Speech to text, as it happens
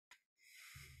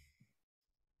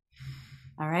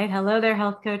All right. Hello there,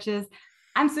 health coaches.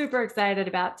 I'm super excited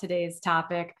about today's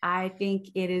topic. I think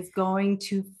it is going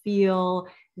to feel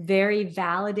very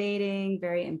validating,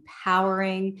 very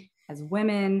empowering as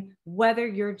women, whether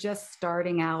you're just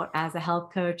starting out as a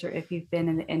health coach or if you've been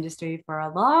in the industry for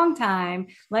a long time,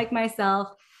 like myself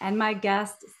and my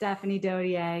guest, Stephanie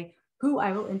Dodier, who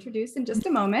I will introduce in just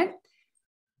a moment.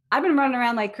 I've been running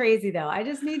around like crazy though. I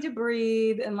just need to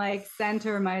breathe and like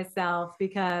center myself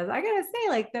because I gotta say,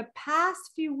 like the past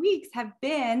few weeks have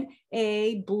been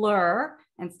a blur.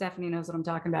 And Stephanie knows what I'm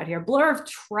talking about here. Blur of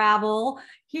travel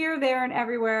here, there, and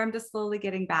everywhere. I'm just slowly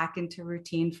getting back into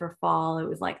routine for fall. It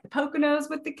was like the Poconos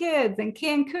with the kids and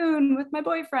Cancun with my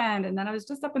boyfriend. And then I was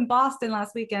just up in Boston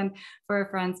last weekend for a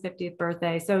friend's 50th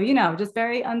birthday. So, just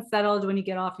very unsettled when you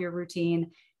get off your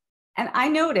routine. And I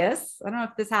notice, I don't know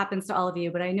if this happens to all of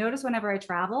you, but I notice whenever I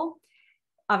travel,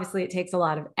 obviously it takes a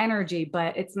lot of energy,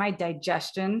 but it's my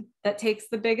digestion that takes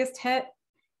the biggest hit.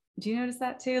 Do you notice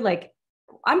that too? Like,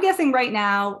 I'm guessing right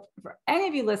now, for any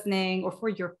of you listening or for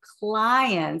your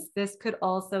clients, this could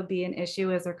also be an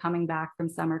issue as they're coming back from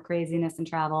summer craziness and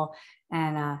travel.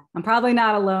 And I'm probably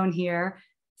not alone here.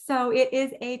 So it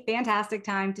is a fantastic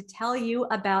time to tell you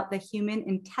about the Human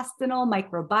Intestinal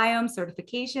Microbiome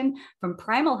certification from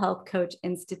Primal Health Coach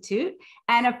Institute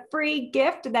and a free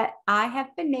gift that I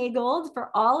have finagled for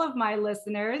all of my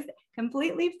listeners,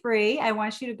 completely free. I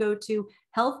want you to go to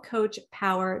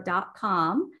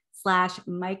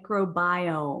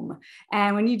healthcoachpower.com/microbiome.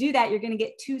 And when you do that, you're going to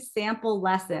get 2 sample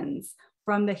lessons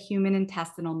from the Human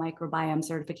Intestinal Microbiome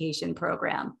certification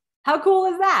program. How cool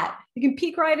is that? You can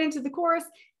peek right into the course.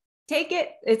 Take it.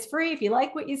 It's free. If you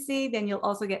like what you see, then you'll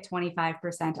also get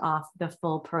 25% off the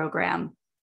full program.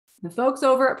 The folks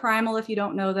over at Primal, if you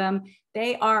don't know them,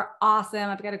 they are awesome.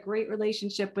 I've got a great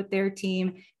relationship with their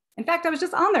team. In fact, I was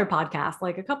just on their podcast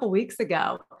like a couple weeks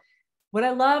ago. What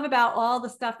I love about all the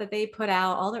stuff that they put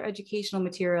out, all their educational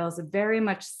materials, are very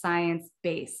much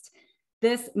science-based.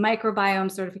 This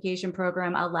microbiome certification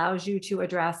program allows you to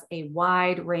address a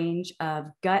wide range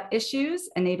of gut issues,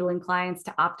 enabling clients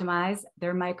to optimize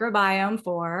their microbiome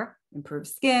for improved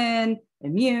skin,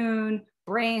 immune,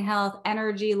 brain health,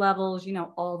 energy levels,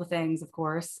 all the things, of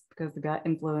course, because the gut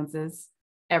influences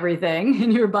everything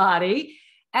in your body.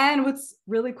 And what's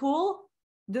really cool,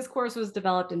 this course was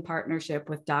developed in partnership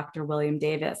with Dr. William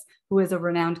Davis, who is a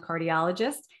renowned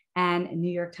cardiologist and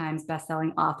New York Times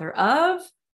bestselling author of,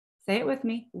 say it with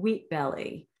me, Wheat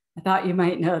Belly. I thought you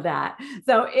might know that.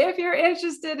 So if you're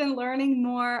interested in learning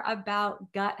more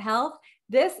about gut health,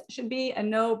 this should be a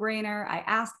no-brainer. I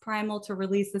asked Primal to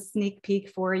release a sneak peek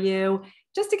for you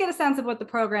just to get a sense of what the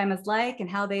program is like and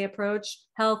how they approach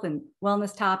health and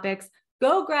wellness topics.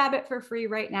 Go grab it for free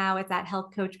right now. It's at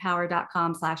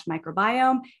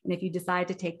healthcoachpower.com/microbiome. And if you decide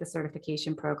to take the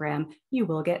certification program, you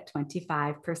will get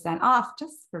 25% off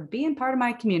just for being part of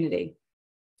my community.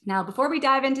 Now, before we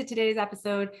dive into today's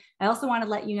episode, I also want to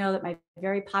let you know that my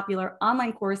very popular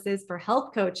online courses for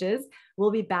health coaches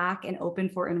will be back and open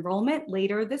for enrollment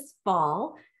later this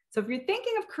fall. So if you're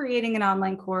thinking of creating an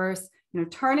online course,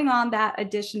 turning on that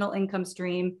additional income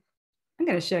stream, I'm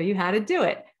going to show you how to do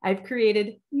it. I've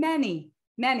created many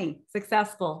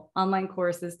successful online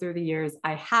courses through the years.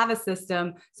 I have a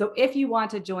system. So if you want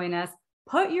to join us,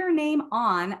 put your name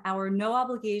on our no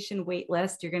obligation wait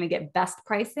list. You're going to get best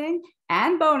pricing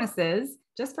and bonuses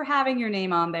just for having your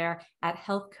name on there at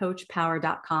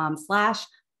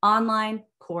healthcoachpower.com/online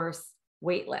course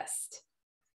waitlist.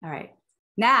 All right.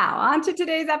 Now on to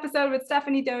today's episode with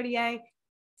Stephanie Dodier.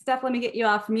 Steph, let me get you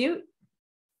off mute.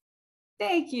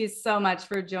 Thank you so much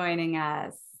for joining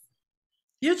us.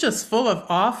 You're just full of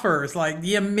offers. Like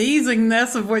the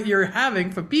amazingness of what you're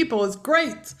having for people is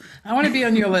great. I want to be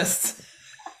on your list.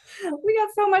 We got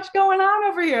so much going on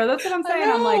over here. That's what I'm saying.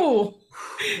 I'm like,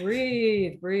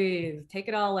 breathe, take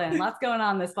it all in. Lots going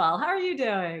on this fall. How are you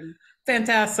doing?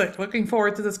 Fantastic. Looking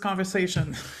forward to this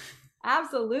conversation.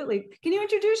 Absolutely. Can you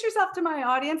introduce yourself to my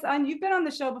audience? And you've been on the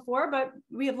show before, but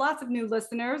we have lots of new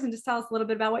listeners, and just tell us a little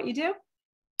bit about what you do.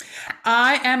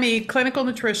 I am a clinical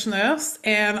nutritionist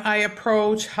and I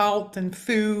approach health and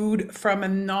food from a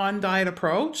non-diet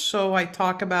approach. So I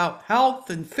talk about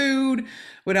health and food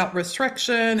without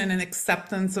restriction and an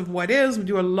acceptance of what is. We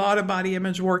do a lot of body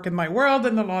image work in my world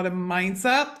and a lot of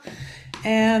mindset.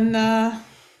 And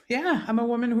I'm a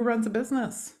woman who runs a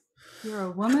business. You're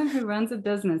a woman who runs a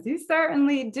business. You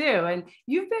certainly do. And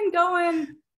you've been going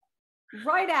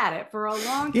right at it for a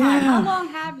long time. Yeah. How long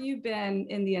have you been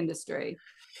in the industry?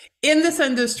 In this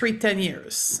industry, 10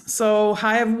 years. So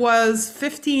I was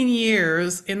 15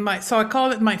 years so I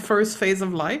call it my first phase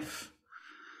of life.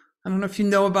 I don't know if you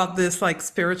know about this like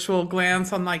spiritual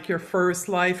glance on like your first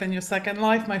life and your second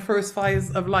life. My first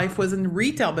phase of life was in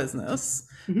retail business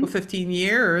for Mhm. 15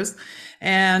 years.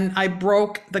 And I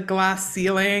broke the glass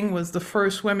ceiling, was the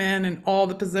first woman in all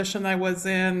the position I was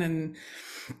in, and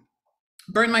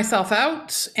burned myself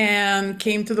out and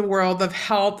came to the world of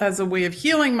health as a way of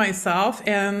healing myself.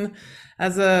 And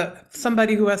as a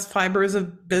somebody who has fibers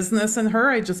of business in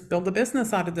her, I just built a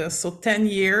business out of this. So 10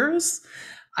 years.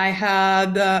 I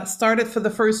had started for the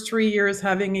first 3 years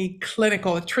having a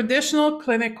traditional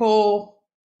clinical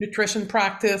nutrition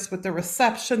practice with the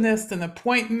receptionist and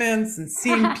appointments and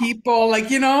seeing people, like,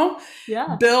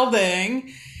 Yeah.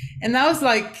 building. And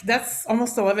that's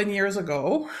almost 11 years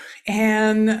ago.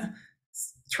 And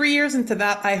 3 years into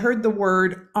that, I heard the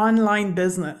word online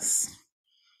business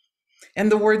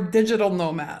and the word digital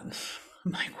nomad.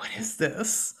 I'm like, what is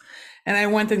this? And I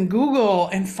went and Google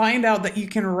and find out that you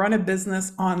can run a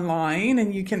business online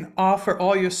and you can offer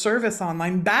all your service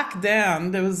online. Back then,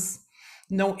 there was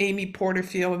no Amy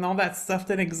Porterfield and all that stuff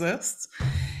didn't exist.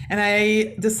 And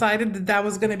I decided that that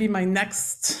was going to be my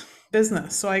next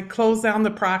business. So I closed down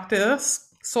the practice,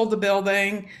 sold the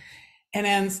building, and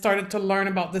then started to learn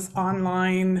about this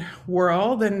online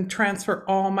world and transfer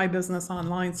all my business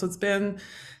online. So it's been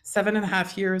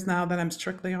 7.5 years now that I'm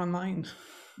strictly online.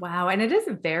 Wow. And it is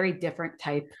a very different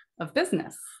type of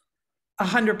business.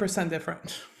 100%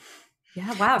 different.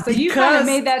 Yeah. Wow. So you kind of Because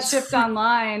made that shift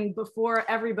online before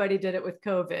everybody did it with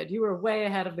COVID. You were way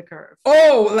ahead of the curve.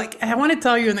 like I want to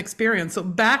tell you an experience. So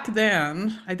back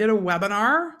then I did a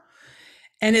webinar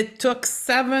and it took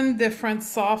 7 different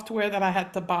software that I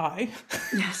had to buy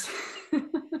Yes.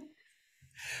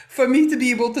 for me to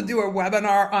be able to do a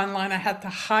webinar online. I had to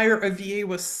hire a VA. It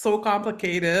was so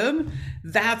complicated.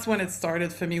 That's when it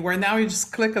started for me, where now you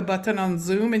just click a button on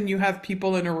Zoom and you have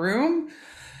people in a room.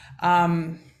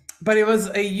 But it was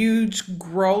a huge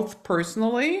growth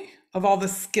personally of all the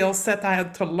skill set I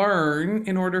had to learn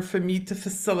in order for me to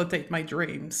facilitate my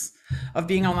dreams of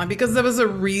being online. Because there was a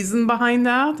reason behind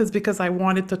that. It's because I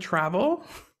wanted to travel.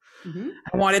 Mhm.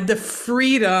 I wanted the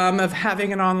freedom of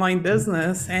having an online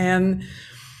business. And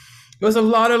it was a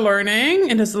lot of learning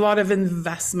and there's a lot of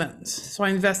investment. So I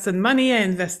invested money, I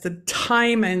invested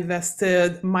time, I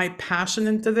invested my passion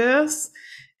into this.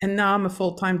 And now I'm a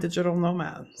full-time digital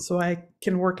nomad. So I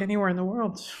can work anywhere in the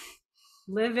world.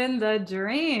 Living the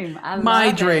dream. I My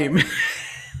love it. dream.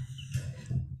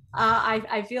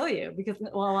 I feel you because,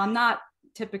 well, I'm not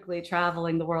typically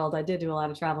traveling the world. I did do a lot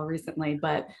of travel recently,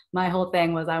 but my whole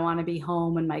thing was I want to be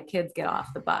home when my kids get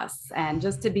off the bus. And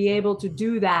just to be able to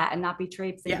do that and not be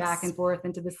traipsing back Yes. and forth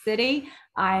into the city,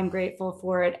 I'm grateful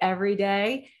for it every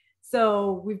day.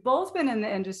 So we've both been in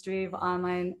the industry of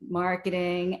online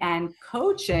marketing and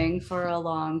coaching for a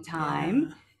long time.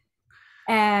 Yeah.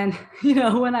 And,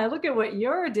 when I look at what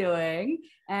you're doing,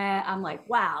 and I'm like,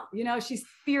 wow, she's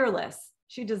fearless.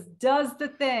 She just does the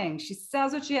thing. She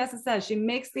says what she has to say. She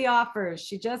makes the offers.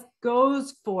 She just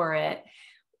goes for it.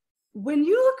 When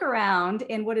you look around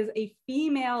in what is a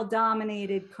female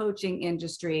dominated coaching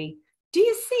industry, do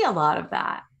you see a lot of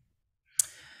that?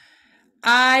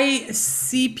 I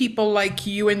see people like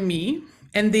you and me,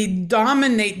 and they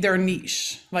dominate their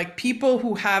niche. Like people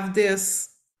who have this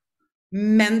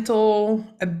mental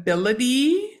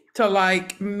ability to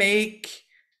like make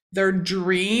their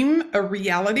dream a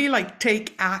reality, like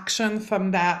take action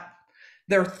from that,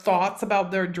 their thoughts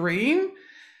about their dream.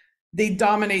 They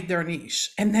dominate their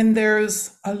niche. And then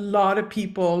there's a lot of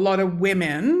people, a lot of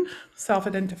women,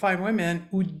 self-identifying women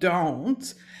who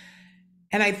don't.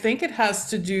 And I think it has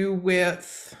to do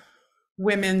with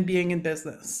women being in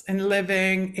business and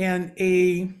living in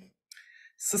a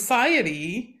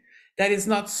society that is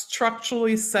not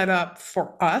structurally set up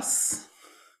for us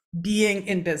being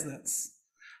in business.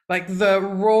 Like the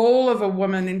role of a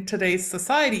woman in today's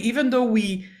society, even though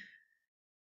we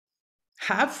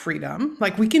have freedom,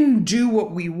 like we can do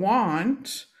what we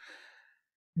want,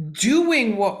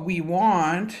 doing what we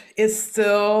want is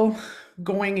still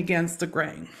going against the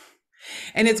grain.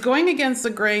 And it's going against the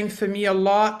grain for me. A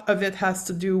lot of it has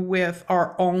to do with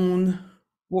our own,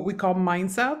 what we call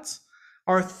mindsets,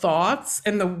 our thoughts,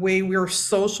 and the way we're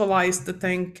socialized to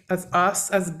think as us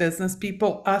as business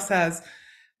people, us as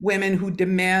women who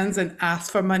demands and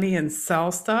ask for money and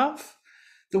sell stuff.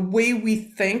 The way we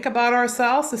think about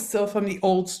ourselves is still from the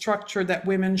old structure that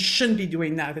women shouldn't be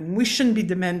doing that, and we shouldn't be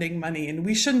demanding money, and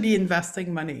we shouldn't be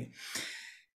investing money.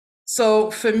 So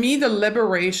for me, the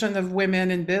liberation of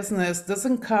women in business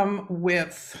doesn't come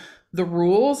with the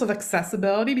rules of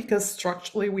accessibility, because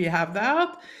structurally we have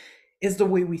that, is the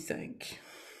way we think.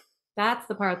 That's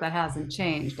the part that hasn't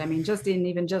changed. I mean, just in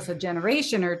even just a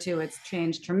generation or two, it's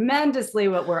changed tremendously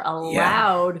what we're Yeah.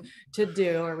 allowed to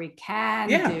do or we can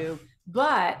Yeah. do.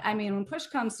 But I mean, when push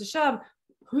comes to shove,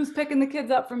 who's picking the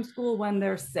kids up from school when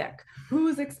they're sick?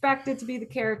 Who's expected to be the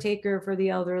caretaker for the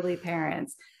elderly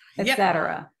parents, Yeah.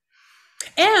 etc.?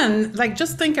 And like,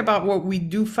 just think about what we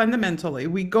do fundamentally.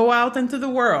 We go out into the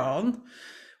world,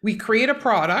 we create a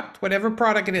product, whatever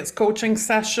product it is, coaching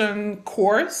session,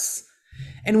 course,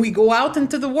 and we go out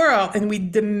into the world and we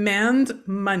demand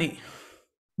money.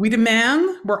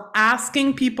 We're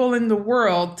asking people in the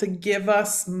world to give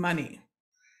us money.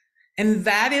 And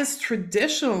that is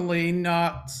traditionally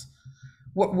not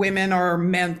what women are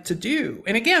meant to do.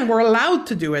 And again, we're allowed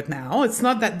to do it now. It's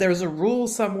not that there's a rule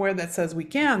somewhere that says we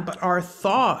can, but our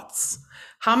thoughts.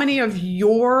 How many of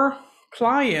your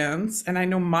clients, and I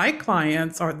know my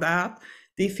clients are that,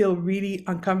 they feel really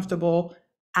uncomfortable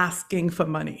asking for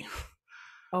money?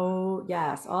 Oh,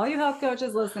 yes. All you health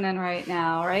coaches listening right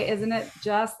now, right? Isn't it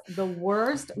just the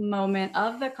worst moment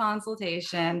of the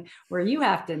consultation where you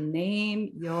have to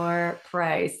name your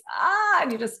price?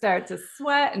 And you just start to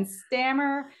sweat and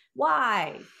stammer.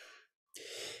 Why?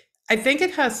 I think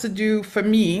it has to do, for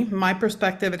me, my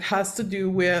perspective, it has to do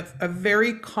with a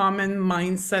very common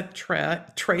mindset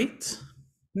trait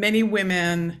many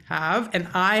women have, and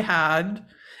I had,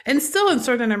 and still in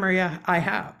certain area I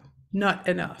have, not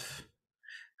enough.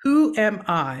 Who am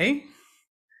I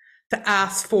to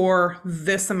ask for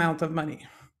this amount of money?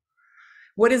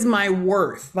 What is my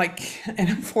worth? Like, and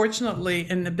unfortunately,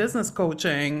 in the business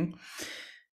coaching,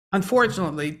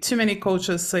 unfortunately, too many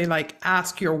coaches say, like,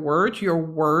 ask your worth, you're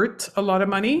worth a lot of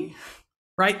money,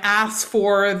 right? Ask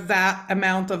for that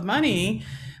amount of money,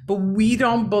 but we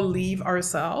don't believe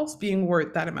ourselves being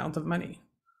worth that amount of money.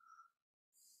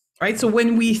 Right. So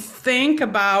when we think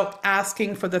about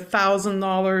asking for the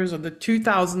 $1,000 or the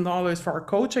 $2,000 for our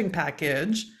coaching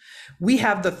package, we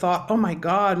have the thought, oh my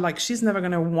God, like she's never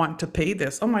going to want to pay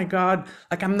this. Oh my God,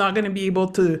 like I'm not going to be able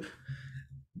to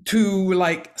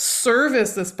like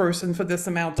service this person for this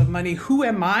amount of money. Who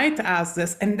am I to ask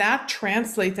this? And that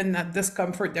translates in that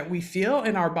discomfort that we feel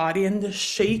in our body and the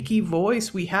shaky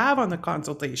voice we have on the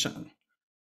consultation.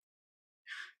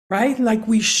 Right? Like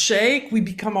we shake, we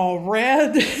become all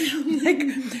red. Like,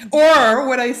 or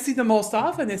what I see the most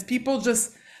often is people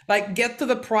just like get to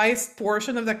the price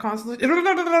portion of the consultation.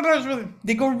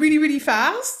 They go really, really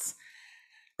fast,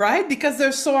 right? Because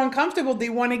they're so uncomfortable, they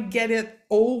want to get it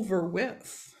over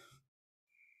with.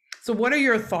 So what are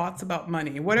your thoughts about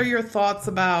money? What are your thoughts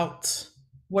about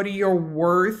what are your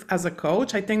worth as a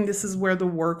coach? I think this is where the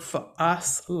work for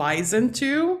us lies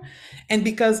into. And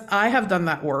because I have done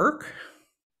that work,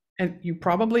 and you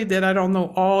probably did, I don't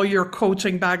know all your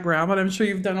coaching background, but I'm sure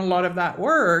you've done a lot of that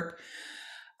work.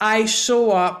 I show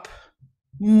up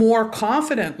more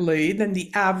confidently than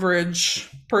the average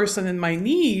person in my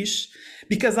niche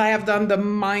because I have done the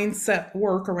mindset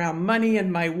work around money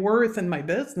and my worth and my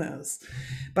business.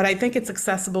 But I think it's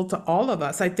accessible to all of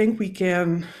us. I think we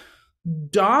can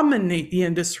dominate the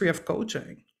industry of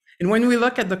coaching. And when we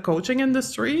look at the coaching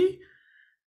industry,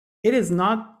 it is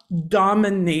not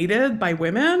dominated by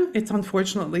women. It's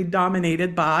unfortunately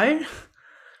dominated by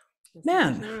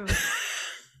men.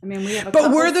 I mean, we have a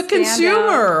but we're the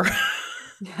consumer.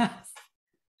 Yes.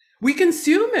 We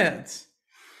consume it.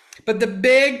 But the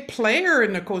big player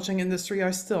in the coaching industry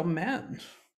are still men.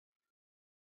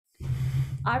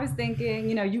 I was thinking,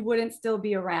 you wouldn't still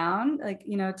be around, like,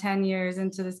 10 years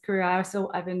into this career.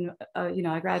 I've been,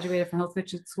 I graduated from health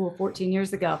coaching school 14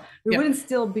 years ago. We wouldn't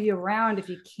still be around if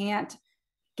you can't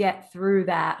get through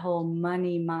that whole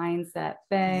money mindset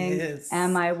thing. Yes.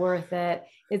 Am I worth it?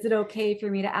 Is it okay for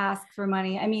me to ask for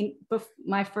money? I mean,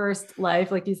 my first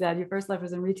life, like you said, your first life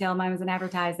was in retail, mine was in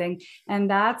advertising. And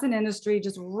that's an industry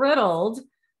just riddled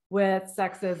with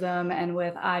sexism and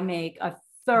with I make a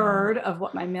third of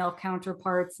what my male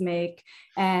counterparts make.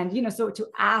 And, so to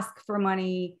ask for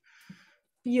money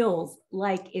feels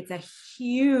like it's a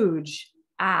huge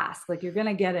ask. Like you're going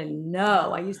to get a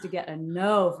no. I used to get a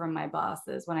no from my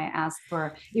bosses when I asked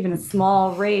for even a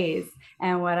small raise.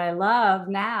 And what I love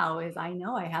now is I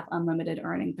know I have unlimited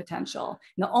earning potential.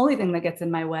 And the only thing that gets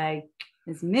in my way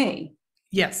is me.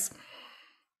 Yes.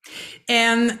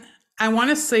 And I want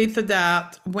to say to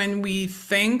that, when we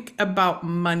think about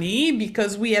money,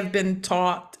 because we have been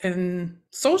taught and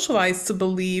socialized to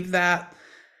believe that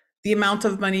the amount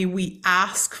of money we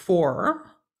ask for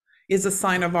is a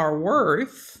sign of our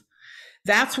worth,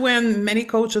 that's when many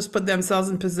coaches put themselves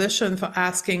in position for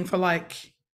asking for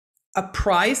like a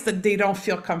price that they don't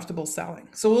feel comfortable selling.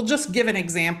 So we'll just give an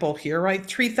example here, right?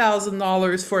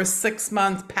 $3,000 for a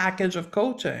 6-month package of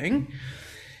coaching.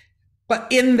 But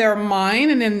in their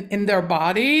mind and in their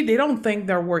body, they don't think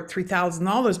they're worth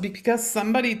 $3,000 because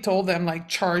somebody told them, like,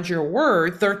 charge your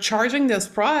worth. They're charging this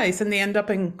price and they end up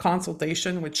in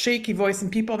consultation with shaky voice,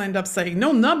 and people end up saying,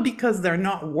 no, not because they're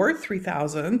not worth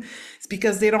 3,000. It's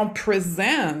because they don't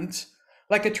present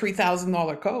like a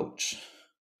 $3,000 coach.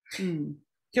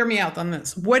 Hear me out on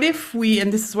this. What if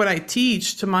and this is what I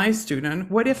teach to my student,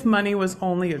 what if money was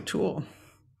only a tool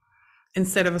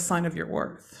instead of a sign of your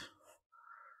worth?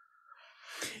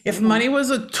 If money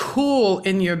was a tool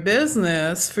in your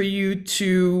business for you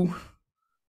to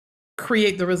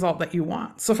create the result that you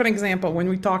want. So for an example, when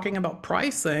we're talking about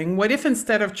pricing, what if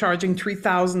instead of charging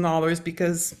 $3,000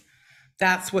 because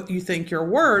that's what you think you're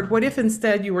worth, what if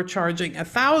instead you were charging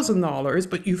 $1,000,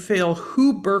 but you feel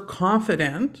uber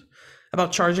confident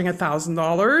about charging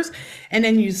 $1,000, and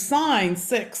then you sign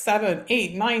 6, 7,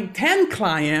 8, 9, 10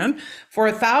 client for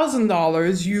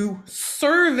 $1,000. You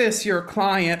service your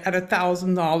client at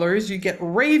 $1,000. You get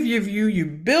rave review. You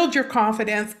build your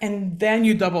confidence, and then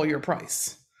you double your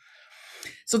price.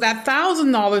 So that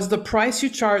 $1,000, the price you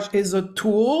charge, is a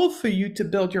tool for you to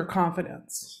build your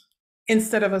confidence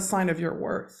instead of a sign of your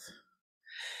worth.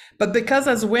 But because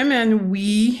as women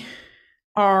we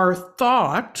are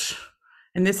taught,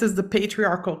 and this is the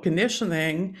patriarchal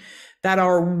conditioning, that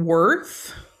our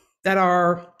worth, that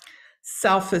our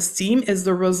self-esteem is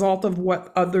the result of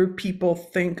what other people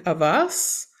think of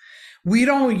us. We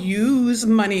don't use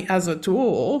money as a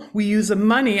tool. We use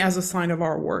money as a sign of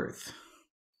our worth.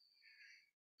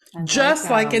 Just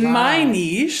like in my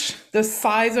niche, the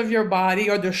size of your body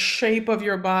or the shape of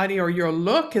your body or your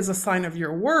look is a sign of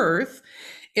your worth,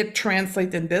 it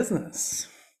translates in business.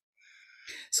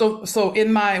 So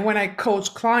when I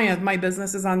coach clients, my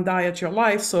business is on Diet Your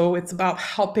Life. So it's about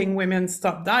helping women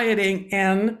stop dieting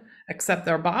and accept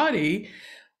their body.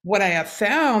 What I have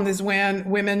found is when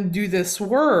women do this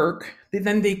work,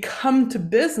 then they come to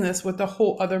business with a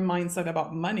whole other mindset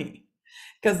about money,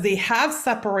 because they have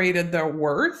separated their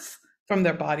worth from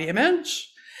their body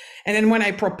image. And then when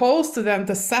I propose to them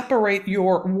to separate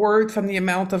your worth from the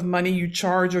amount of money you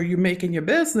charge or you make in your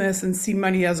business and see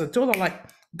money as a tool, I'm like,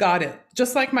 got it.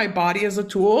 Just like my body is a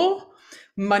tool,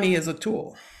 money is a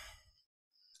tool.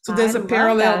 So there's a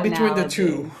parallel between the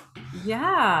two.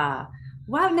 Yeah.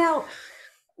 Wow. Now,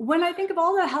 when I think of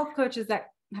all the health coaches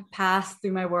that have passed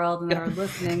through my world and that are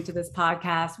listening to this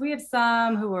podcast, we have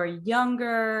some who are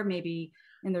younger, maybe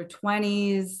in their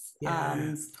 20s,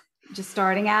 just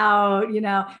starting out.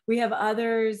 We have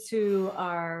others who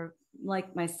are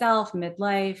like myself,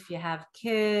 midlife, you have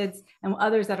kids, and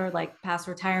others that are like past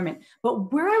retirement.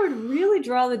 But where I would really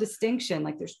draw the distinction,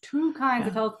 like there's two kinds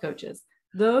of health coaches: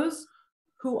 those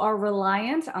who are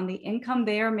reliant on the income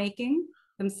they are making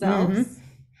themselves,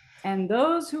 and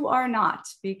those who are not,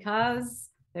 because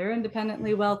they're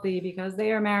independently wealthy, because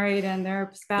they are married and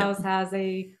their spouse has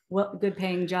a good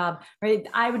paying job, right?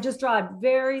 I would just draw a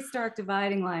very stark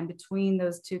dividing line between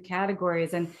those two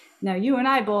categories. And now you and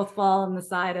I both fall on the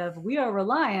side of we are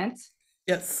reliant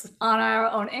on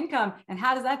our own income. And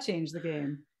how does that change the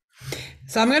game?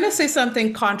 So I'm going to say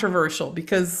something controversial,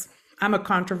 because I'm a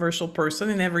controversial person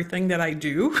in everything that I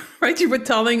do, right? We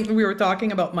were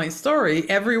talking about my story.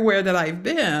 Everywhere that I've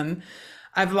been,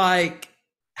 I've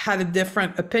had a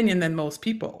different opinion than most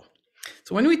people.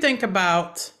 So when we think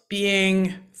about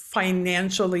being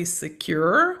financially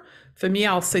secure, for me,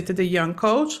 I'll say to the young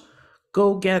coach,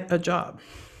 go get a job.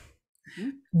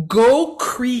 Go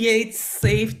create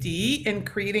safety in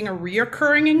creating a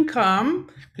reoccurring income.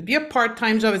 It could be a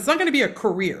part-time job. It's not going to be a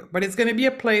career, but it's going to be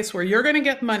a place where you're going to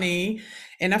get money,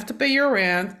 enough to pay your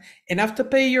rent, enough to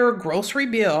pay your grocery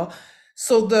bill.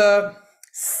 So the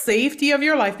safety of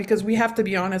your life, because we have to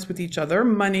be honest with each other,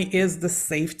 money is the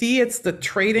safety. It's the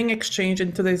trading exchange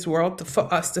in today's world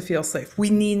for us to feel safe. We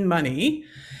need money.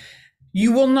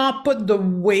 You will not put the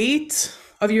weight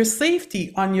of your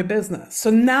safety on your business.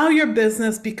 So now your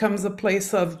business becomes a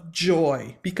place of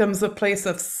joy, becomes a place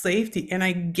of safety. And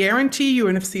I guarantee you,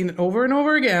 and I've seen it over and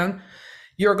over again,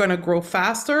 you're going to grow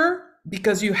faster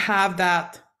because you have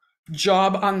that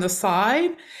job on the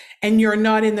side and you're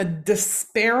not in a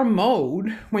despair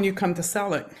mode when you come to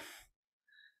selling.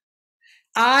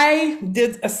 I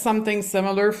did something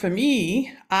similar for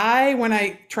me. When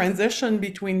I transitioned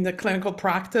between the clinical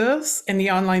practice and the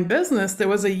online business, there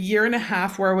was a 1.5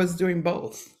 years where I was doing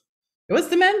both. It was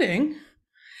demanding,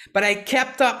 but I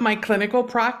kept up my clinical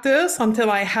practice until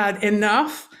I had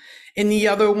enough in the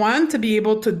other one to be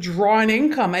able to draw an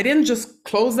income. I didn't just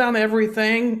close down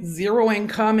everything, zero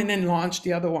income, and then launch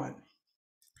the other one.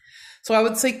 So I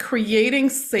would say creating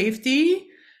safety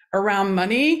around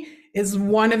money is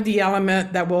one of the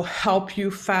elements that will help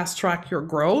you fast track your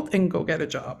growth and go get a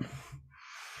job.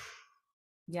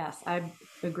 Yes, I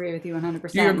agree with you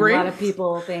 100%. Do you agree? A lot of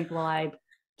people think, well, I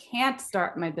can't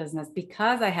start my business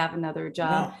because I have another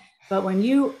job. No. But when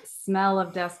you smell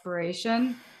of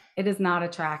desperation, it is not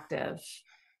attractive.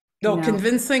 No,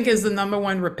 convincing is the number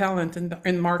one repellent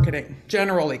in marketing.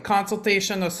 Generally,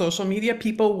 consultation or social media,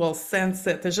 people will sense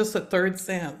it. There's just a third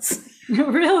sense. It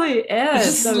really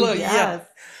is. So Look, yes,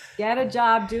 get a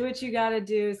job, do what you got to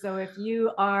do. So if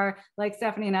you are like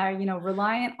Stephanie and I,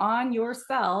 reliant on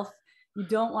yourself, you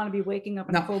don't want to be waking up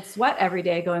in a cold sweat every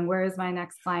day going, where is my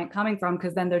next client coming from?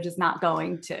 Because then they're just not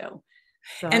going to.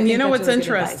 So and you know what's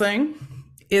interesting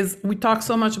is we talk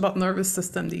so much about nervous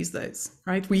system these days,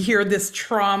 right? We hear this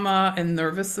trauma and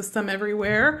nervous system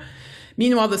everywhere.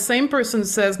 Meanwhile, the same person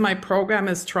says my program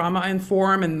is trauma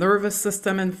informed and nervous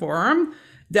system informed.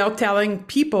 They're telling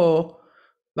people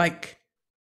like,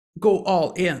 go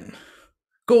all in.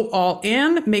 Go all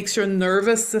in makes your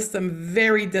nervous system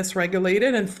very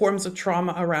dysregulated and forms a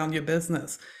trauma around your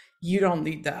business. You don't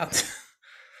need that.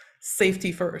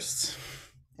 Safety first.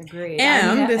 Agreed.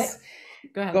 And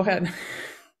go ahead.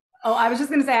 Oh, I was just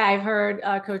going to say, I've heard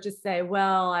coaches say,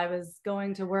 well, I was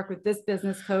going to work with this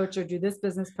business coach or do this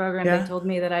business program. Yeah. They told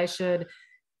me that I should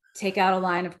take out a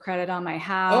line of credit on my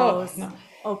house,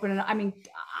 open it. I mean,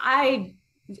 I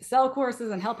sell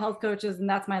courses and help health coaches, and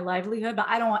that's my livelihood, but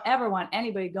I don't ever want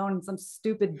anybody going in some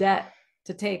stupid debt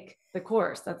to take the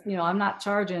course. That's, I'm not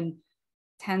charging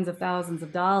tens of thousands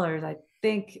of dollars. I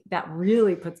think that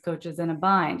really puts coaches in a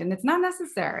bind, and it's not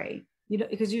necessary,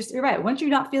 because you're right. Once you're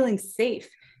not feeling safe,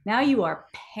 now you are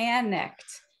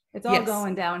panicked. It's all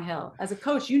going downhill. As a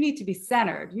coach, you need to be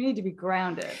centered. You need to be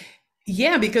grounded.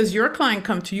 Yeah, because your client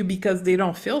come to you because they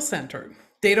don't feel centered.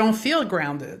 They don't feel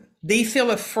grounded. They feel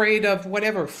afraid of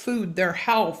whatever food, their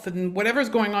health, and whatever's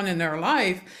going on in their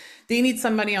life. They need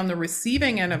somebody on the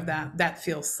receiving end of that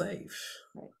feels safe.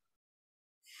 Right.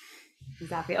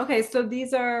 Exactly. Okay, so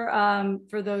these are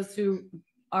for those who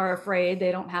are afraid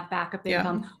they don't have backup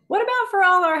income. What about for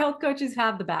all our health coaches who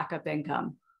have the backup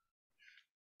income?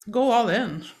 Go all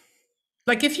in.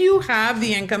 Like if you have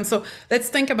the income, so let's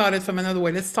think about it from another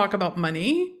way. Let's talk about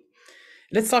money.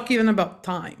 Let's talk even about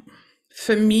time.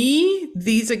 For me,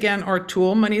 these again are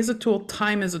tool. Money is a tool.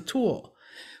 Time is a tool.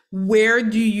 Where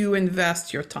do you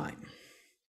invest your time?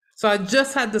 So I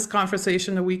just had this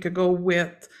conversation a week ago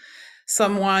with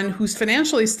someone who's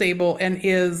financially stable and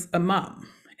is a mom.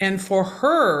 And for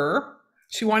her,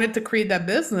 she wanted to create that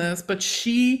business, but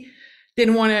she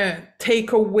didn't want to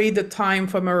take away the time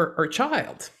from her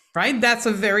child, right? That's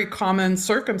a very common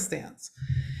circumstance.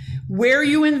 Where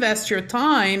you invest your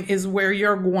time is where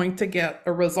you're going to get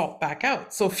a result back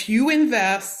out. So if you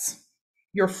invest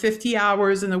your 50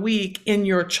 hours in a week in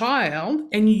your child,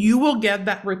 and you will get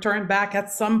that return back at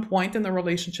some point in the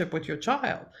relationship with your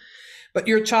child. But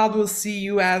your child will see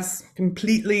you as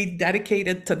completely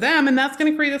dedicated to them, and that's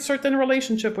going to create a certain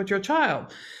relationship with your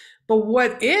child. But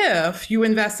what if you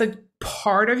invested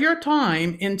part of your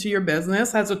time into your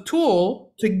business as a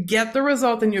tool to get the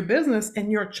result in your business,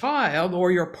 and your child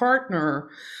or your partner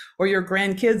or your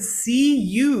grandkids see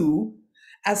you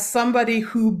as somebody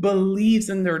who believes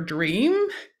in their dream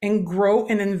and grow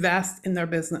and invest in their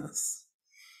business?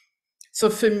 So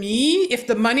for me, if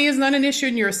the money is not an issue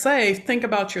and you're safe, think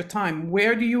about your time.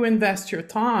 Where do you invest your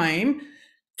time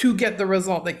to get the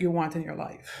result that you want in your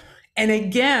life? And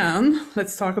again,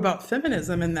 let's talk about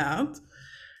feminism in that.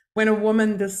 When a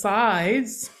woman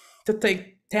decides to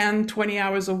take 10, 20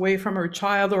 hours away from her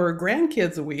child or her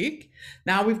grandkids a week,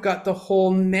 now we've got the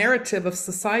whole narrative of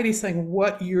society saying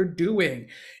what you're doing.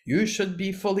 You should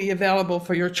be fully available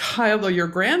for your child or your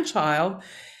grandchild.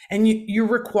 And you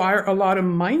require a lot of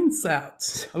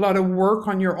mindset, a lot of work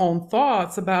on your own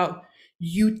thoughts about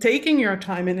you taking your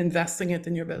time and investing it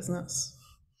in your business.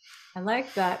 I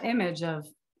like that image of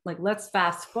like, let's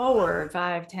fast forward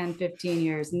 5, 10, 15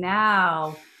 years.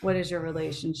 Now, what is your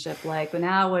relationship like?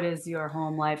 Now, what is your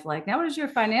home life like? Now, what is your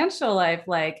financial life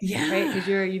like? Yeah. Right? Because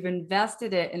you've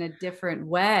invested it in a different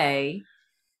way.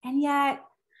 And yet,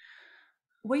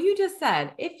 what you just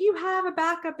said, if you have a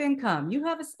backup income, you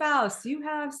have a spouse, you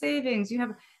have savings, you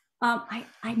have,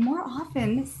 I more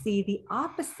often see the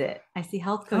opposite. I see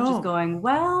health coaches going,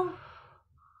 well,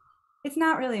 it's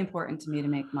not really important to me to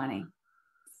make money.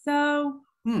 So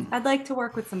I'd like to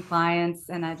work with some clients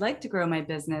and I'd like to grow my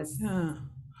business,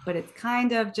 but it's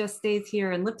kind of just stays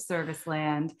here in lip service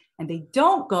land, and they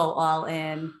don't go all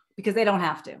in because they don't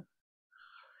have to.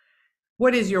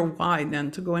 What is your why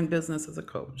then to go in business as a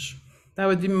coach? That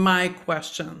would be my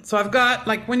question. So I've got,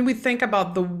 like, when we think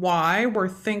about the why, we're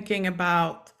thinking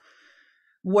about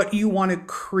what you want to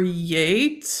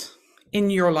create in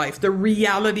your life, the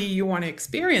reality you want to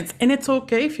experience. And it's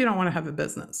okay if you don't want to have a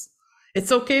business.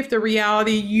 It's okay if the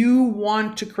reality you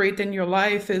want to create in your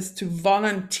life is to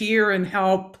volunteer and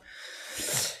help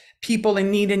people in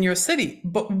need in your city.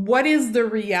 But what is the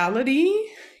reality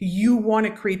you want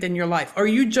to create in your life? Are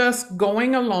you just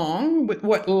going along with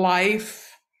what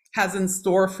life has in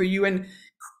store for you and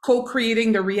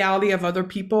co-creating the reality of other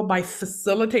people by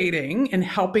facilitating and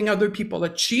helping other people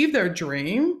achieve their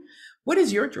dream? What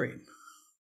is your dream?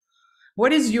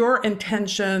 What is your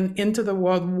intention into the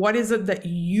world? What is it that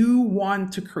you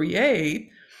want to create?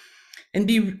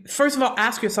 And first of all,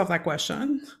 ask yourself that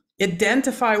question.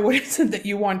 Identify what is it that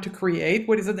you want to create?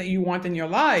 What is it that you want in your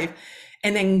life?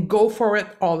 And then go for it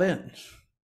all in.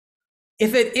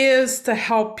 If it is to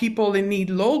help people in need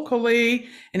locally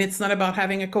and it's not about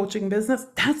having a coaching business,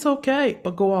 that's okay,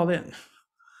 but go all in.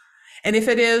 And if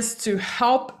it is to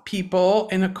help people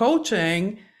in a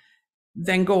coaching,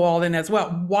 then go all in as well.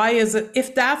 Why is it,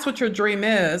 if that's what your dream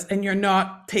is and you're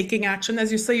not taking action,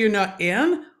 as you say, you're not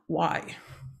in, why?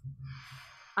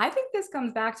 I think this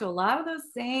comes back to a lot of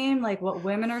those same, like what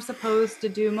women are supposed to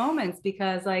do moments,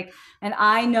 because like, and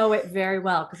I know it very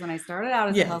well, because when I started out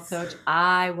as a health coach,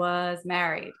 I was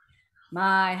married.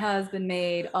 My husband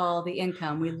made all the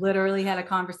income. We literally had a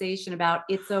conversation about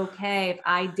it's okay if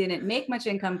I didn't make much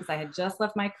income because I had just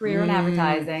left my career in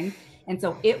advertising. And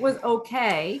so it was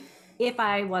okay if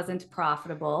I wasn't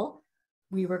profitable.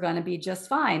 We were going to be just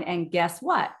fine. And guess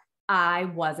what? I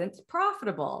wasn't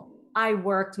profitable. I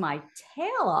worked my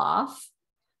tail off,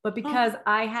 but because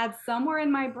I had somewhere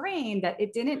in my brain that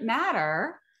it didn't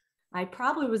matter, I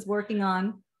probably was working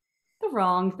on the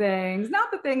wrong things,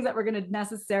 not the things that were going to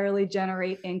necessarily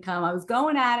generate income. I was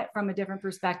going at it from a different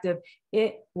perspective.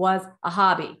 It was a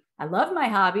hobby. I love my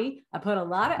hobby. I put a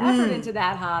lot of effort into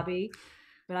that hobby,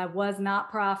 but I was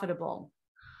not profitable.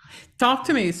 Talk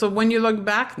to me. So when you look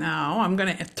back now, I'm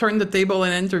going to turn the table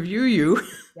and interview you.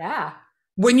 Yeah.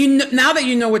 When now that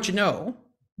you know what you know,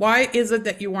 why is it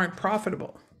that you weren't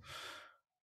profitable?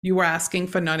 You were asking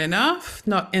for not enough,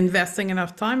 not investing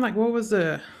enough time. Like, what was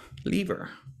the lever?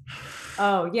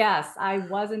 Oh, yes. I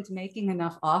wasn't making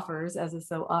enough offers, as is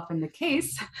so often the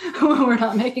case when we're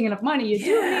not making enough money. You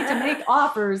do need to make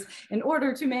offers in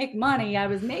order to make money. I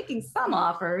was making some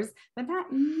offers, but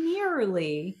not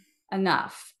nearly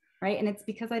enough, right? And it's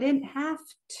because I didn't have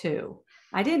to.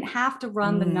 I didn't have to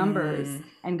run the numbers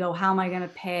and go, how am I going to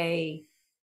pay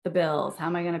the bills? How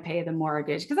am I going to pay the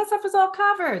mortgage? Because that stuff was all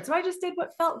covered. So I just did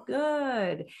what felt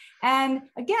good. And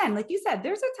again, like you said,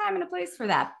 there's a time and a place for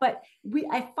that. But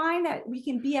I find that we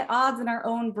can be at odds in our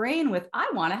own brain with, I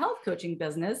want a health coaching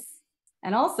business.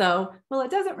 And also, well,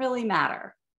 it doesn't really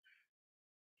matter.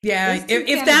 Yeah.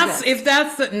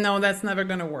 No, that's never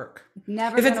going to work.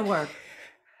 Never going to work.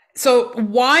 So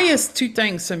why is two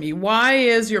things to me? Why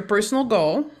is your personal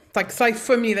goal? Like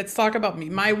for me, let's talk about me.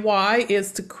 My why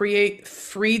is to create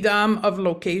freedom of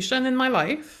location in my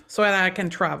life so that I can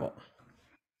travel.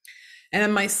 And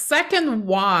then my second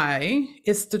why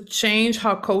is to change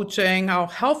how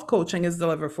health coaching is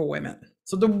delivered for women.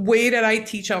 So the way that I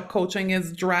teach health coaching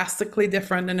is drastically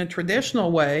different than a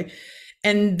traditional way.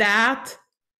 And that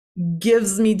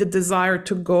gives me the desire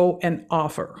to go and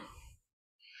offer.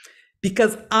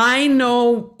 Because I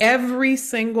know every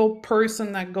single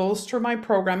person that goes through my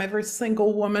program, every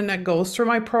single woman that goes through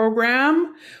my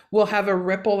program will have a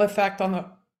ripple effect on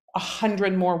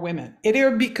 100 more women.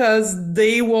 Either because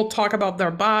they will talk about their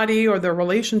body or their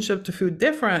relationship to food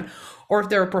different, or if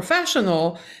they're a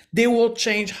professional, they will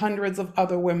change hundreds of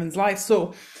other women's lives.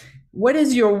 So what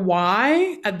is your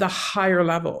why at the higher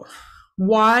level?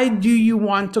 Why do you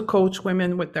want to coach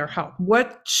women with their health?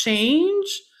 What change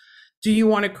do you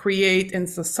want to create in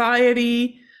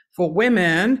society for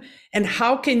women? And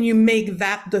how can you make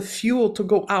that the fuel to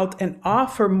go out and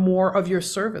offer more of your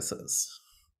services?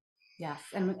 Yes.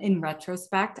 And in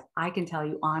retrospect, I can tell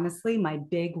you honestly, my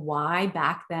big why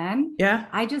back then,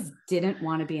 I just didn't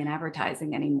want to be in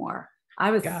advertising anymore.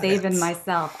 I was saving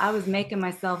myself. I was making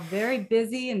myself very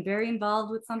busy and very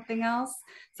involved with something else.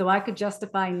 So I could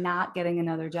justify not getting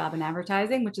another job in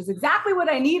advertising, which is exactly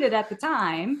what I needed at the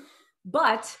time.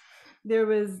 But there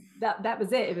was that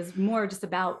was it. It was more just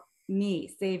about me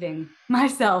saving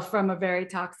myself from a very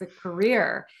toxic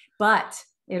career. But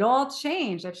it all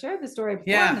changed. I've shared the story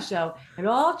before on the show. It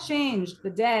all changed the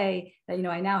day that,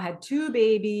 I now had 2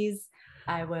 babies.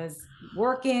 I was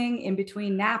working in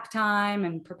between nap time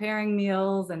and preparing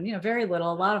meals and, very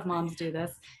little. A lot of moms do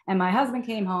this. And my husband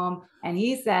came home and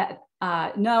he said,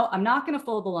 no, I'm not going to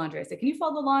fold the laundry. I said, can you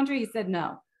fold the laundry? He said,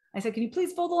 no. I said, can you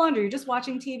please fold the laundry? You're just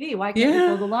watching TV. Why can't you Yeah.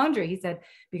 fold the laundry? He said,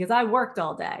 because I worked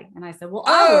all day. And I said, well,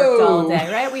 I worked all Oh,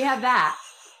 day, right? We have that.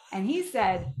 And he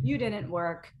said, you didn't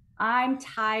work. I'm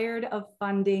tired of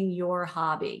funding your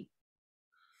hobby.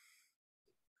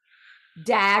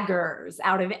 Daggers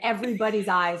out of everybody's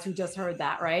eyes who just heard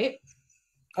that, right?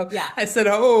 Yeah. I said,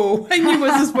 oh, I knew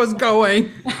where this was going.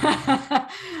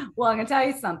 Well, I'm going to tell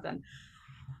you something.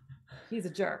 He's a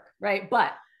jerk, right?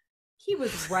 But he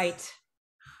was right.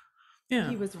 Yeah.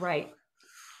 He was right.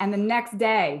 And the next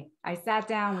day, I sat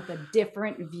down with a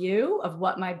different view of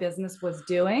what my business was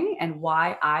doing and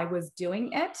why I was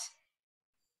doing it.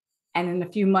 And in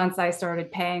a few months, I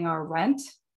started paying our rent.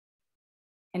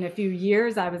 In a few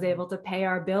years, I was able to pay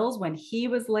our bills when he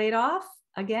was laid off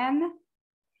again.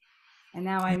 And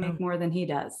now I make more than he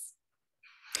does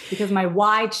because my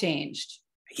why changed.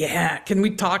 Yeah. Can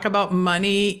we talk about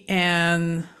money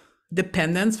and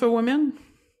dependence for women?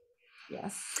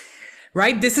 Yes.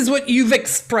 Right? This is what you've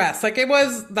expressed. Like, it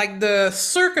was like the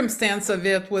circumstance of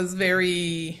it was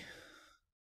very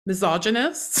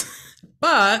misogynist,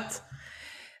 but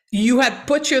you had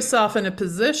put yourself in a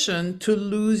position to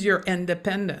lose your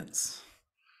independence.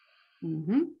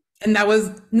 Mm-hmm. And that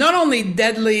was not only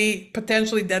deadly,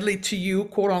 potentially deadly to you,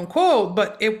 quote unquote,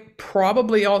 but it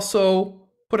probably also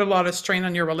put a lot of strain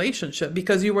on your relationship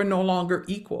because you were no longer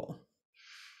equal.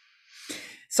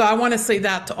 So I want to say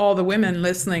that to all the women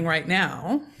listening right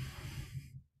now.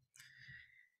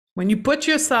 When you put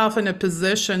yourself in a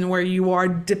position where you are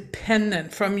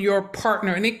dependent from your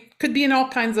partner, and it could be in all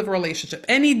kinds of relationship,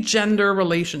 any gender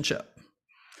relationship.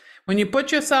 When you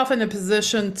put yourself in a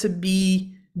position to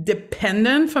be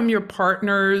dependent from your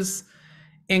partner's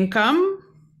income,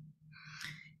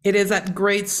 it is at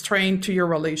great strain to your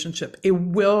relationship. It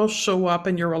will show up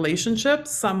in your relationship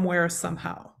somewhere,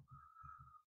 somehow.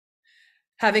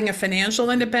 Having a financial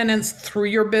independence through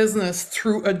your business,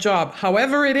 through a job,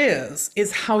 however it is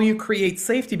how you create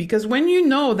safety. Because when you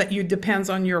know that you depend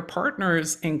on your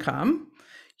partner's income,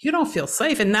 you don't feel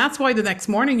safe. And that's why the next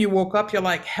morning you woke up, you're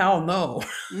like, hell no,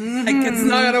 Mm-hmm. like it's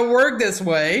not gonna work this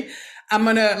way. I'm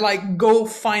gonna like go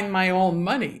find my own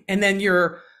money. And then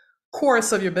your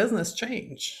course of your business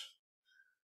changed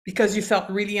because you felt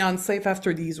really unsafe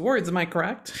after these words. Am I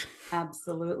correct?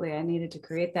 Absolutely. I needed to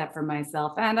create that for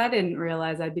myself. And I didn't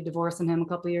realize I'd be divorcing him a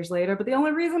couple of years later. But the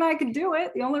only reason I could do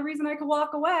it, the only reason I could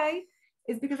walk away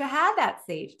is because I had that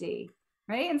safety.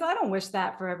 Right. And so I don't wish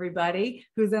that for everybody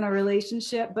who's in a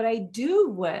relationship, but I do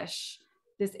wish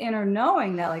this inner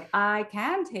knowing that like I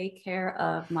can take care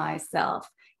of myself.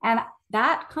 And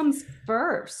that comes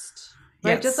first.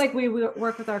 Right. Yes. Just like we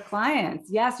work with our clients.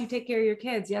 Yes, you take care of your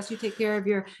kids. Yes, you take care of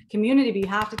your community, but you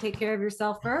have to take care of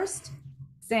yourself first.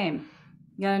 Same.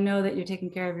 You got to know that you're taking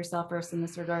care of yourself first in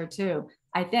this regard too.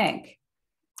 I think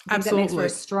Absolutely. that makes for a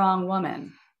strong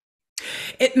woman.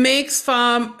 It makes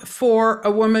for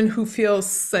a woman who feels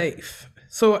safe.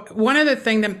 So one of the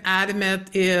things I'm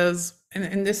adamant is,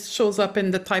 and this shows up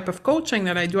in the type of coaching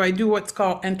that I do what's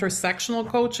called intersectional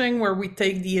coaching, where we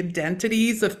take the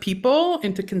identities of people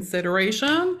into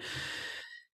consideration.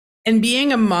 And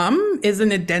being a mom is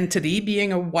an identity,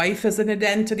 being a wife is an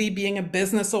identity, being a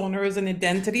business owner is an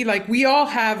identity. Like we all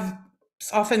have,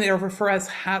 often they refer as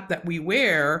hat that we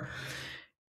wear.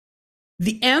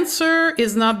 The answer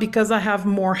is not because I have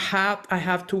more hat, I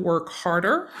have to work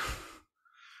harder,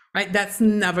 right? That's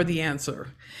never the answer.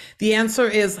 The answer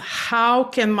is how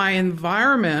can my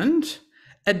environment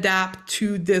adapt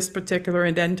to this particular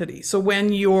identity? So when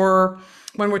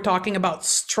we're talking about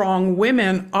strong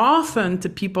women, often to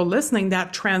people listening,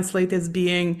 that translates as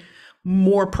being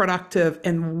more productive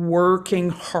and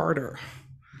working harder.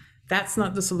 That's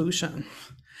not the solution.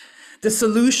 The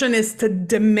solution is to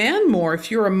demand more.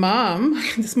 If you're a mom,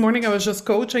 this morning I was just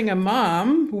coaching a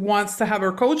mom who wants to have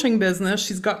her coaching business.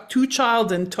 She's got 2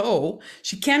 child in tow.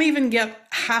 She can't even get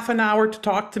half an hour to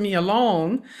talk to me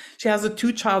alone. She has a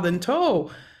 2 child in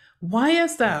tow. Why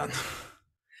is that?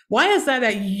 Why is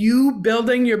that you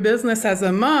building your business as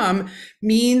a mom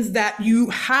means that you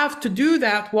have to do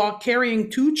that while carrying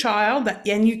 2 child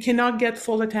and you cannot get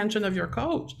full attention of your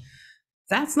coach?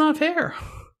 That's not fair.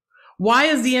 Why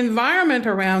is the environment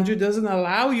around you doesn't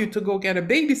allow you to go get a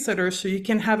babysitter so you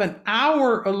can have an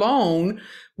hour alone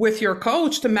with your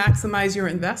coach to maximize your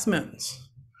investments?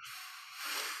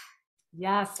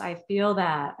 Yes, I feel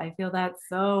that. I feel that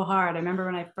so hard. I remember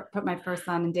when I put my first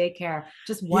son in daycare,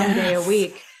 just one day a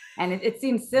week. And it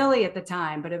seemed silly at the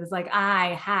time, but it was like,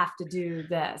 I have to do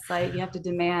this. Like you have to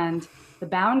demand the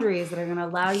boundaries that are going to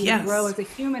allow you to grow as a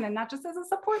human and not just as a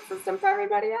support system for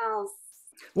everybody else.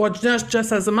 Well,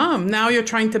 just as a mom, now you're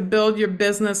trying to build your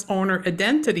business owner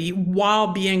identity while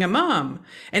being a mom.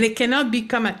 And it cannot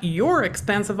become at your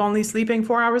expense of only sleeping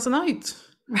 4 hours a night.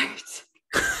 Right.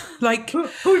 Like,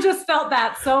 Who just felt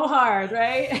that so hard,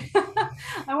 right?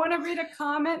 I want to read a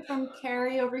comment from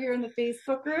Carrie over here in the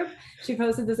Facebook group. She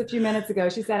posted this a few minutes ago.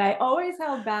 She said, I always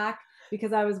held back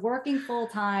because I was working full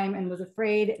time and was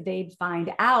afraid they'd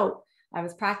find out. I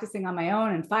was practicing on my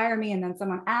own and fire me. And then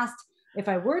someone asked if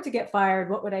I were to get fired,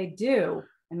 what would I do?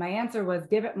 And my answer was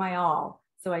give it my all.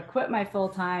 So I quit my full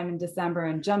time in December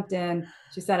and jumped in.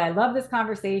 She said, I love this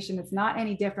conversation. It's not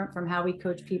any different from how we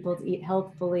coach people to eat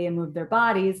healthfully and move their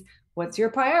bodies. What's your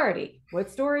priority?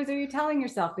 What stories are you telling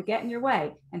yourself that get in your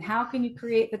way? And how can you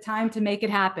create the time to make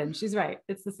it happen? She's right.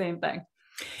 It's the same thing.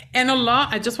 and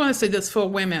I just want to say this for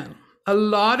women. A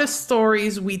lot of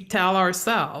stories we tell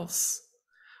ourselves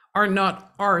are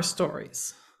not our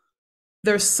stories.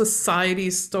 There's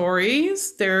society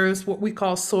stories. There's what we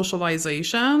call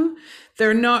socialization.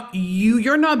 They're not you.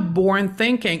 You're not born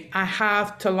thinking, I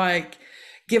have to like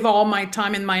give all my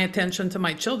time and my attention to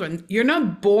my children. You're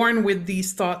not born with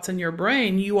these thoughts in your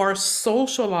brain. You are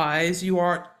socialized. You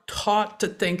are taught to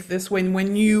think this way. And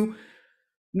when you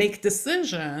make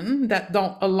decisions that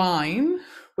don't align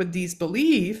with these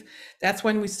beliefs, that's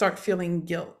when we start feeling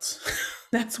guilt.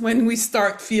 That's when we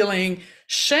start feeling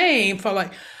shame for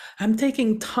like, I'm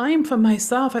taking time for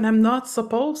myself and I'm not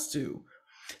supposed to.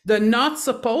 The not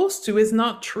supposed to is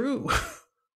not true.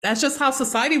 That's just how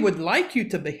society would like you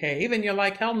to behave. And you're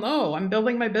like, hell no, I'm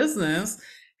building my business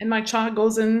and my child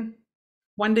goes in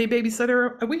 1 day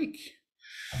babysitter a week.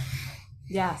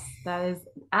 Yes, that is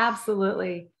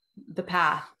absolutely the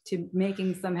path to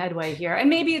making some headway here. And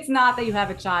maybe it's not that you have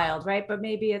a child, right? But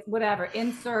maybe it's whatever,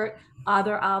 insert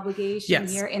other obligation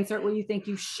here, insert what you think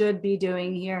you should be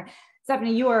doing here.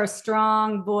 Stephanie, you are a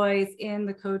strong voice in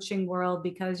the coaching world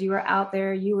because you were out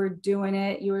there, you were doing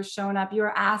it, you were showing up, you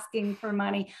were asking for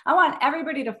money. I want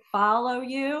everybody to follow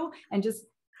you and just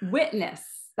witness.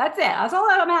 That's it. That's all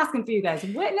I'm asking for you guys.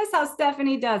 Witness how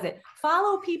Stephanie does it.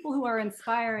 Follow people who are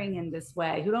inspiring in this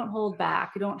way, who don't hold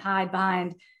back, who don't hide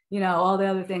behind, all the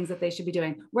other things that they should be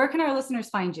doing. Where can our listeners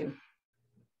find you?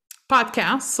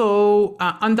 Podcast. So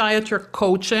on Diet Your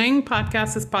Coaching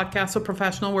podcast is Podcast So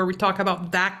Professional, where we talk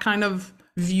about that kind of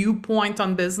viewpoint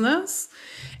on business.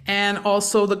 And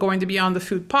also the Going to Beyond the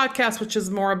Food podcast, which is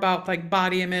more about like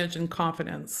body image and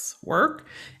confidence work,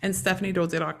 and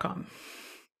stephaniedodier.com.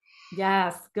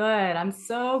 Yes, good. I'm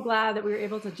so glad that we were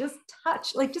able to just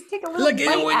take a little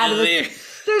bite out of it.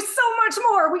 There's so much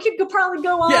more. We could probably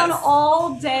go on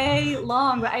all day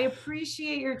long, but I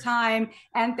appreciate your time.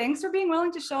 And thanks for being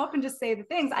willing to show up and just say the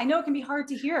things. I know it can be hard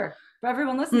to hear for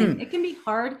everyone listening. It can be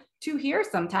hard to hear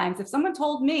sometimes. If someone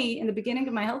told me in the beginning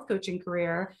of my health coaching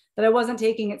career that I wasn't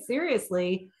taking it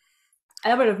seriously,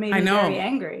 that would have made me very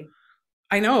angry.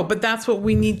 I know, but that's what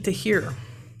we need to hear.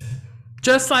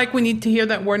 Just like we need to hear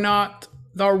that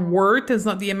our worth is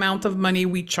not the amount of money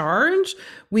we charge.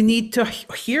 We need to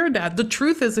hear that. The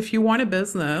truth is, if you want a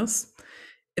business,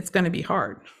 it's going to be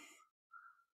hard.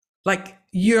 Like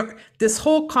we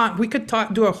could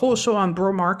do a whole show on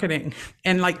bro marketing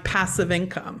and like passive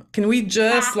income. Can we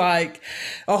just like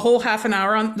a whole half an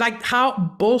hour on like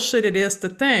how bullshit it is to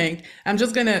think I'm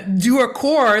just going to do a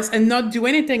course and not do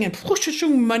anything and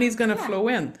money's going to flow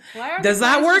in. Does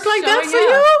that work like that for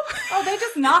you? Oh, they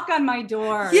just knock on my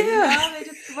door. Yeah. They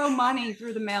just throw money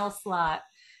through the mail slot.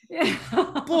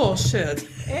 Bullshit.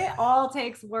 It all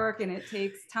takes work and it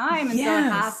takes time. And so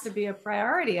it has to be a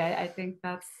priority. I think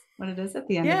that's what it is at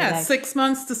the end of the day. Yeah, 6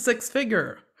 months to six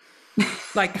figure.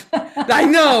 Like, I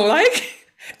know, like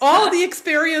all the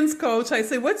experienced coach, I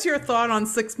say, what's your thought on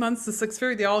 6 months to six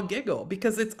figure? They all giggle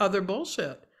because it's other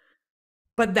bullshit.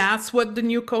 But that's what the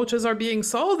new coaches are being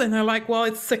sold. And they're like, well,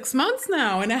 it's 6 months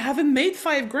now and I haven't made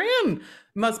 $5,000.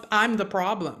 I'm the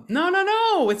problem.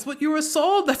 No. It's what you were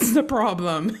sold. That's the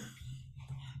problem.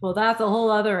 Well, that's a whole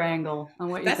other angle on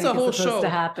what you think is supposed to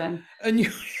happen. And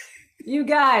you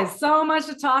guys, so much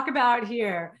to talk about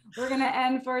here. We're going to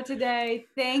end for today.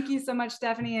 Thank you so much,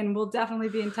 Stephanie. And we'll definitely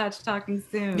be in touch talking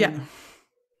soon. Yeah.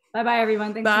 Bye-bye,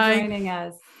 everyone. Thanks for joining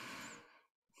us.